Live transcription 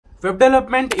Web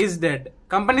development is dead.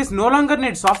 Companies no longer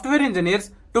need software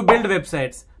engineers to build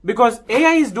websites because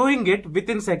AI is doing it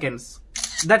within seconds.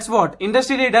 That's what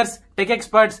industry leaders, tech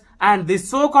experts and these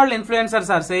so-called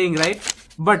influencers are saying, right?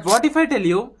 But what if I tell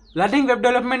you, learning web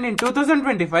development in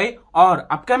 2025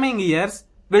 or upcoming years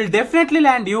will definitely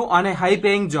land you on a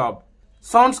high-paying job?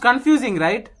 Sounds confusing,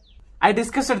 right? I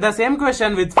discussed the same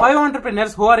question with 5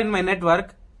 entrepreneurs who are in my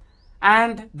network,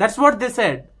 and that's what they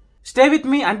said. Stay with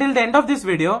me until the end of this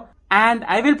video and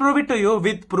I will prove it to you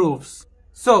with proofs.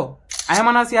 So, I am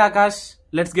Anasi Akash.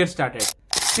 Let's get started.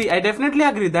 See, I definitely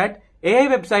agree that AI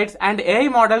websites and AI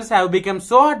models have become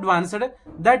so advanced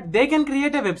that they can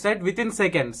create a website within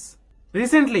seconds.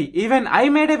 Recently, even I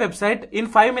made a website in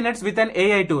 5 minutes with an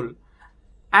AI tool.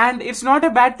 And it's not a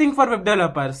bad thing for web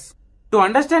developers. To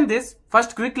understand this,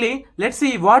 first quickly, let's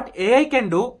see what AI can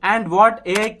do and what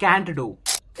AI can't do.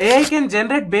 AI can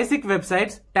generate basic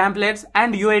websites, templates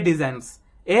and UI designs.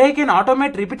 AI can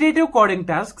automate repetitive coding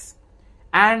tasks.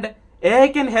 And AI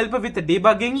can help with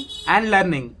debugging and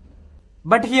learning.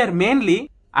 But here mainly,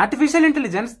 artificial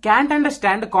intelligence can't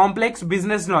understand complex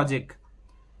business logic.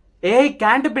 AI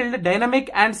can't build dynamic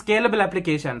and scalable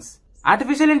applications.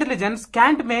 Artificial intelligence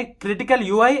can't make critical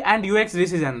UI and UX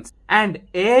decisions. And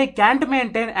AI can't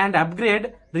maintain and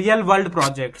upgrade real-world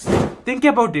projects. Think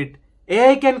about it.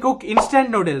 AI can cook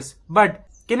instant noodles, but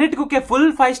can it cook a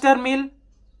full 5-star meal?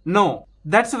 No.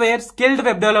 That's where skilled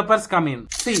web developers come in.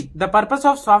 See, the purpose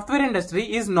of software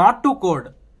industry is not to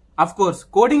code. Of course,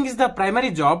 coding is the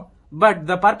primary job, but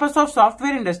the purpose of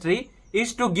software industry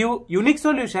is to give unique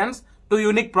solutions to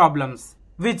unique problems,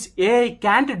 which AI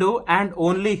can't do and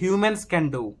only humans can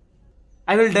do.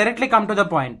 I will directly come to the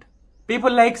point.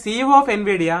 People like CEO of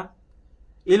Nvidia,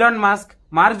 Elon Musk,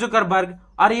 Mark Zuckerberg,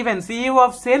 or even CEO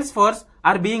of Salesforce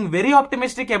are being very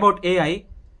optimistic about AI,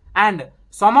 and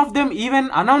some of them even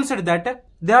announced that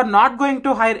they are not going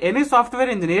to hire any software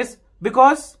engineers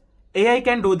because AI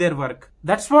can do their work.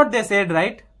 That's what they said,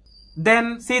 right?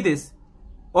 Then see this.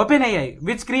 OpenAI,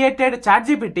 which created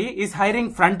ChatGPT, is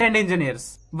hiring front-end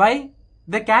engineers. Why?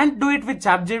 They can't do it with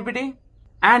ChatGPT.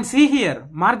 And see here,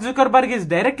 Mark Zuckerberg is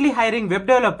directly hiring web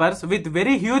developers with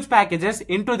very huge packages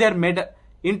into their Meta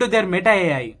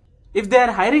AI. If they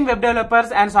are hiring web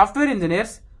developers and software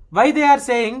engineers, why they are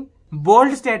saying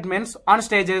bold statements on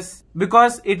stages?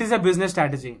 Because it is a business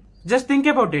strategy. Just think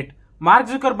about it. Mark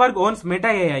Zuckerberg owns Meta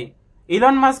AI.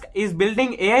 Elon Musk is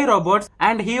building AI robots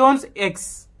and he owns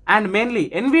X. And mainly,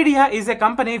 Nvidia is a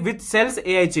company which sells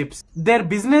AI chips. Their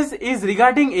business is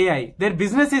regarding AI. Their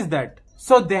business is that.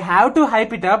 So they have to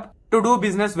hype it up to do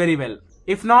business very well.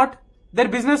 If not, their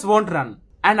business won't run.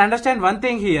 And understand one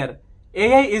thing here.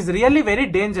 AI is really very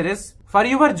dangerous for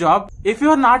your job if you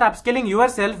are not upskilling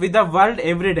yourself with the world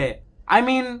every day. I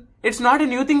mean, it's not a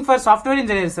new thing for software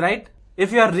engineers, right?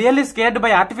 If you are really scared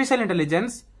by artificial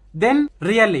intelligence, then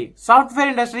really, software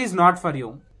industry is not for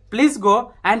you. Please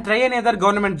go and try another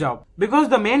government job. Because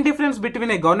the main difference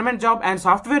between a government job and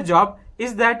software job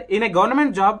is that in a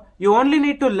government job, you only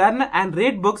need to learn and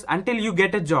read books until you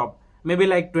get a job. Maybe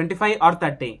like 25 or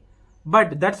 30.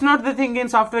 But that's not the thing in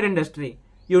software industry.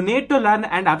 You need to learn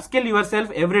and upskill yourself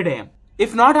every day.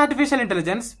 If not artificial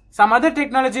intelligence, some other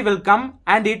technology will come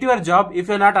and eat your job if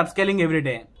you are not upscaling every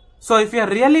day. So if you are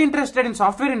really interested in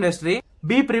software industry,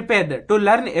 be prepared to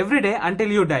learn every day until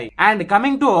you die. And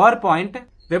coming to our point,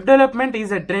 web development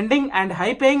is a trending and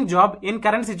high-paying job in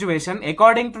current situation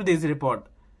according to this report.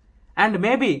 And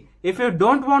maybe if you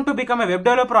don't want to become a web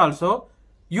developer also,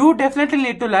 you definitely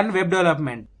need to learn web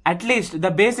development. At least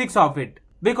the basics of it.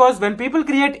 Because when people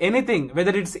create anything,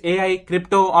 whether it's AI,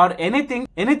 crypto or anything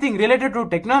related to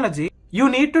technology,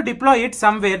 you need to deploy it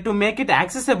somewhere to make it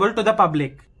accessible to the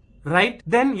public. Right?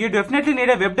 Then you definitely need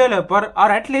a web developer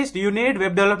or at least you need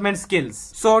web development skills.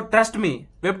 So trust me,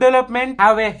 web development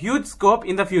have a huge scope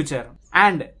in the future.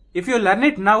 And if you learn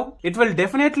it now, it will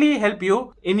definitely help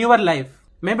you in your life.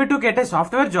 Maybe to get a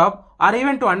software job or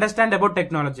even to understand about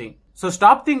technology. So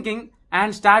stop thinking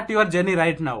and start your journey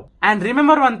right now. And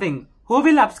remember one thing, who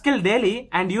will upskill daily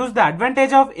and use the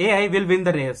advantage of AI will win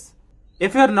the race.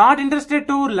 If you are not interested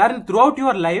to learn throughout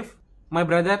your life, my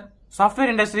brother, software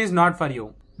industry is not for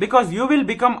you. Because you will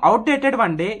become outdated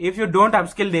one day if you don't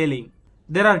upskill daily.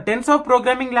 There are tens of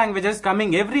programming languages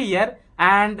coming every year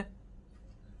and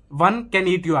one can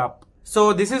eat you up.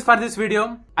 So this is for this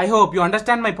video. I hope you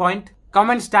understand my point.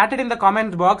 Comment started in the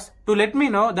comment box to let me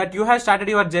know that you have started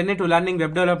your journey to learning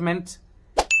web development.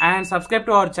 And subscribe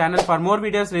to our channel for more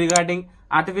videos regarding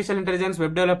artificial intelligence,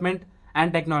 web development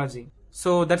and technology.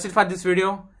 So that's it for this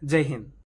video. Jai Hind.